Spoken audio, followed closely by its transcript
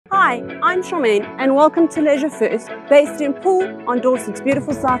Hi, I'm Charmaine and welcome to Leisure First, based in Poole on Dorset's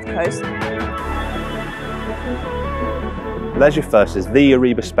beautiful south coast. Leisure First is the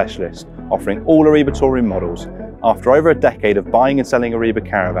Eriba specialist, offering all Eriba Touring models. After over a decade of buying and selling Eriba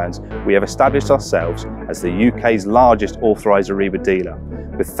caravans, we have established ourselves as the UK's largest authorised Eriba dealer.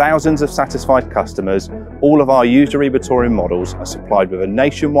 With thousands of satisfied customers, all of our used Eriba Touring models are supplied with a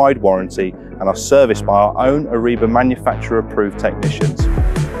nationwide warranty and are serviced by our own Eriba manufacturer-approved technicians.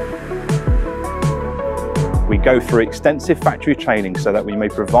 We go through extensive factory training so that we may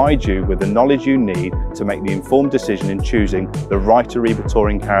provide you with the knowledge you need to make the informed decision in choosing the right Eriba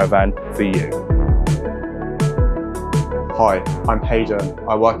Touring caravan for you. Hi, I'm Hayden.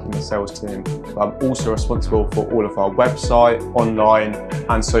 I work in the sales team, but I'm also responsible for all of our website, online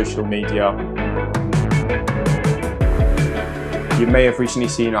and social media. You may have recently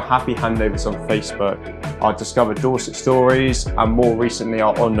seen our happy handovers on Facebook, our Discover Dorset stories, and more recently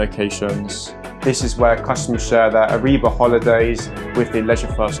our on locations. This is where customers share their Eriba holidays with the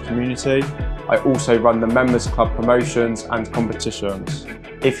Leisure First community. I also run the Members Club promotions and competitions.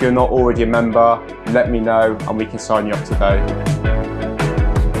 If you're not already a member, let me know and we can sign you up today.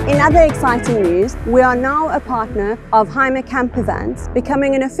 In other exciting news, we are now a partner of Caravans,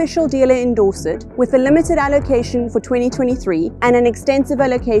 becoming an official dealer in Dorset with a limited allocation for 2023 and an extensive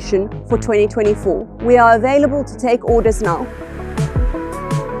allocation for 2024. We are available to take orders now.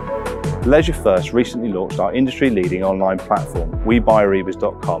 Leisure First recently launched our industry-leading online platform,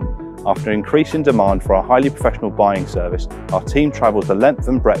 WeBuyEribas.com. After increasing demand for our highly professional buying service, our team travels the length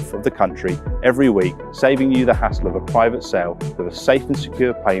and breadth of the country every week, saving you the hassle of a private sale with a safe and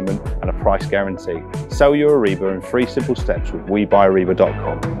secure payment and a price guarantee. Sell your Eriba in 3 simple steps with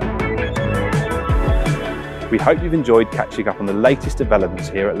WeBuyEribas.com. We hope you've enjoyed catching up on the latest developments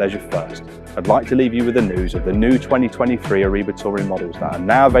here at Leisure First. I'd like to leave you with the news of the new 2023 Eriba Touring models that are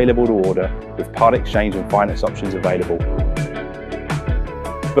now available to order with part exchange and finance options available.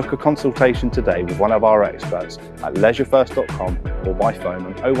 Book a consultation today with one of our experts at leisurefirst.com or by phone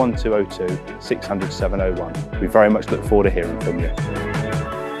on 01202 600 701. We very much look forward to hearing from you.